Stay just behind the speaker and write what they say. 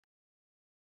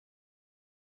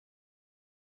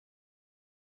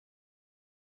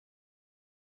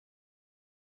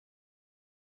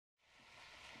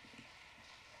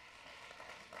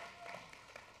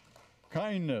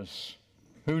Kindness.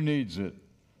 Who needs it?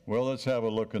 Well, let's have a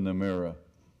look in the mirror.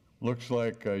 Looks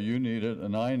like you need it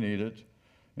and I need it.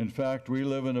 In fact, we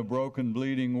live in a broken,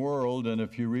 bleeding world, and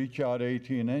if you reach out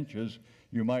 18 inches,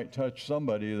 you might touch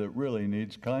somebody that really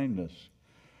needs kindness.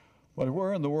 But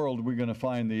where in the world are we going to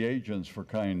find the agents for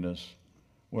kindness?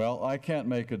 Well, I can't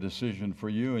make a decision for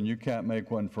you, and you can't make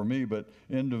one for me, but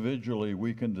individually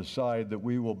we can decide that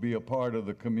we will be a part of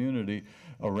the community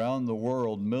around the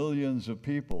world, millions of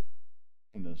people.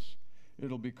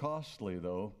 It'll be costly,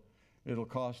 though. It'll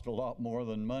cost a lot more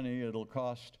than money. It'll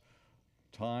cost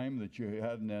time that you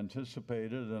hadn't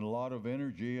anticipated and a lot of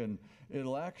energy, and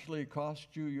it'll actually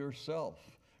cost you yourself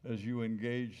as you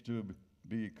engage to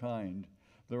be kind.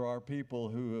 There are people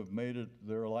who have made it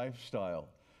their lifestyle,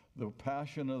 the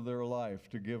passion of their life,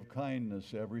 to give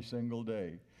kindness every single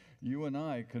day. You and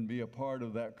I can be a part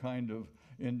of that kind of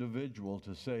individual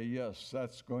to say, yes,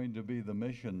 that's going to be the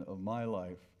mission of my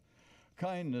life.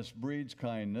 Kindness breeds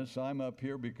kindness. I'm up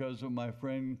here because of my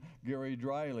friend Gary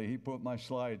Driley. He put my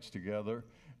slides together.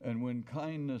 And when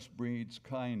kindness breeds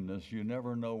kindness, you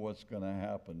never know what's going to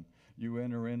happen. You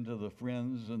enter into the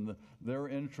friends and their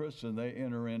interests, and they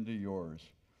enter into yours.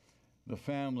 The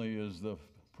family is the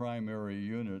primary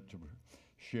unit to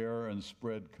share and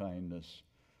spread kindness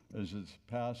as it's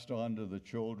passed on to the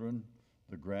children,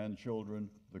 the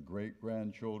grandchildren, the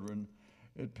great-grandchildren.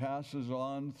 It passes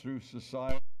on through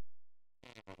society,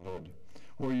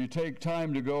 where you take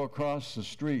time to go across the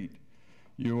street.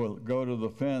 You will go to the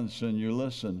fence and you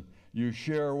listen. You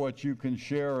share what you can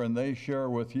share and they share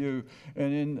with you.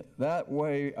 And in that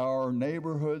way, our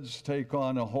neighborhoods take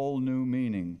on a whole new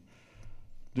meaning.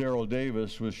 Daryl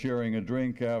Davis was sharing a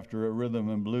drink after a rhythm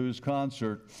and blues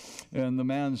concert, and the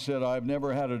man said, "I've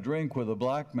never had a drink with a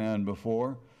black man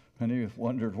before," and he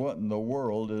wondered what in the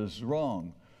world is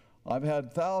wrong. I've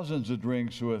had thousands of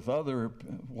drinks with other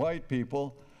white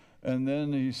people, and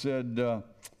then he said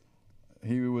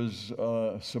he was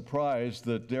surprised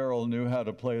that Daryl knew how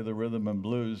to play the rhythm and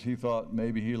blues. He thought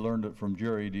maybe he learned it from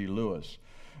Jerry D. Lewis.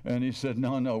 And he said,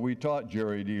 no, we taught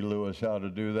Jerry D. Lewis how to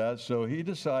do that. So he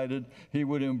decided he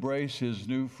would embrace his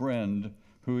new friend,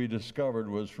 who he discovered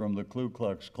was from the Ku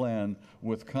Klux Klan,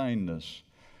 with kindness.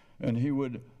 And he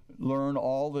would learn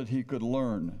all that he could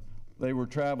learn. They were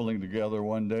traveling together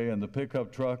one day in the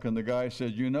pickup truck, and the guy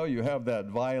said, "You know, you have that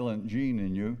violent gene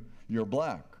in you. You're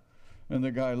black." And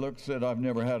the guy looked, said, "I've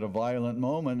never had a violent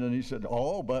moment." And he said,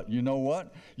 "Oh, but you know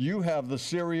what? You have the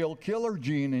serial killer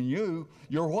gene in you.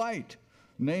 You're white.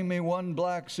 Name me one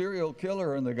black serial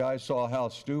killer." And the guy saw how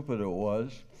stupid it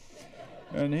was.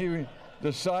 And he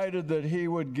decided that he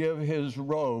would give his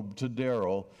robe to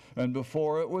Daryl. And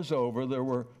before it was over, there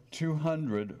were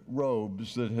 200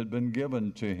 robes that had been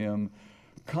given to him.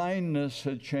 Kindness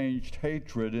had changed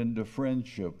hatred into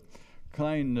friendship.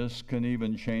 Kindness can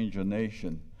even change a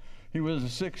nation. He was a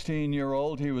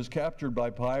 16-year-old. He was captured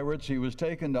by pirates. He was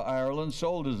taken to Ireland,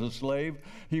 sold as a slave.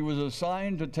 He was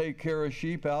assigned to take care of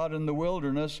sheep out in the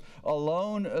wilderness,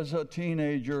 alone as a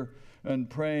teenager, and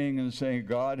praying and saying,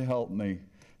 "God, help me."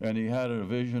 And he had a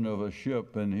vision of a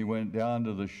ship, and he went down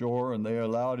to the shore, and they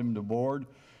allowed him to board.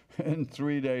 And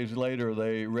 3 days later,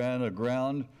 they ran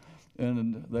aground,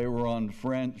 and they were on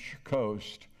French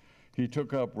coast. He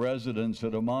took up residence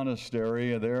at a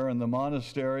monastery. There in the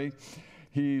monastery,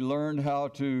 he learned how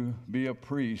to be a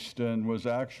priest and was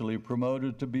actually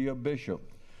promoted to be a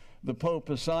bishop. The Pope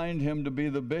assigned him to be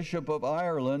the Bishop of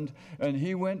Ireland, and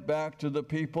he went back to the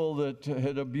people that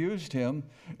had abused him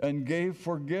and gave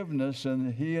forgiveness,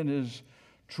 and he and his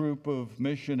troop of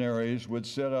missionaries would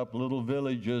set up little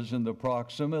villages in the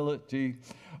proximity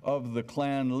of the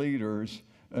clan leaders,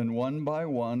 and one by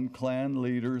one, clan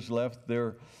leaders left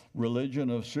their religion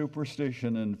of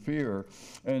superstition and fear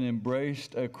and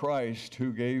embraced a Christ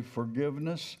who gave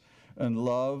forgiveness and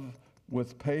love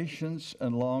with patience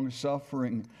and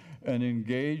long-suffering, and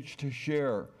engaged to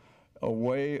share a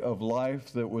way of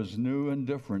life that was new and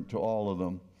different to all of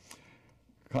them.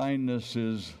 Kindness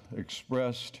is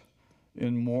expressed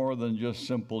in more than just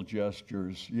simple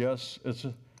gestures. Yes, it's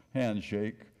a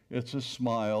handshake, it's a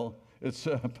smile, it's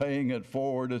paying it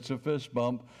forward, it's a fist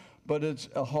bump, but it's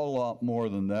a whole lot more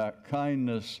than that.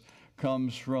 Kindness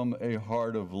comes from a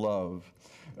heart of love.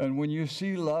 And when you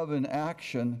see love in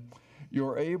action,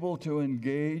 you're able to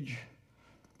engage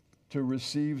to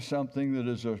receive something that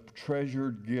is a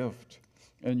treasured gift,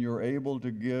 and you're able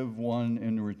to give one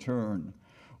in return.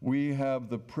 We have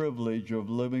the privilege of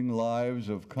living lives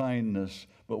of kindness,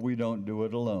 but we don't do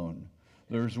it alone.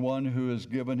 There's one who has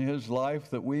given his life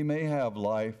that we may have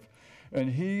life, and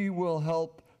he will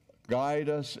help guide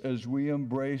us as we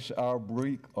embrace our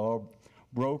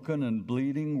broken and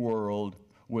bleeding world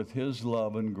with His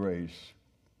love and grace.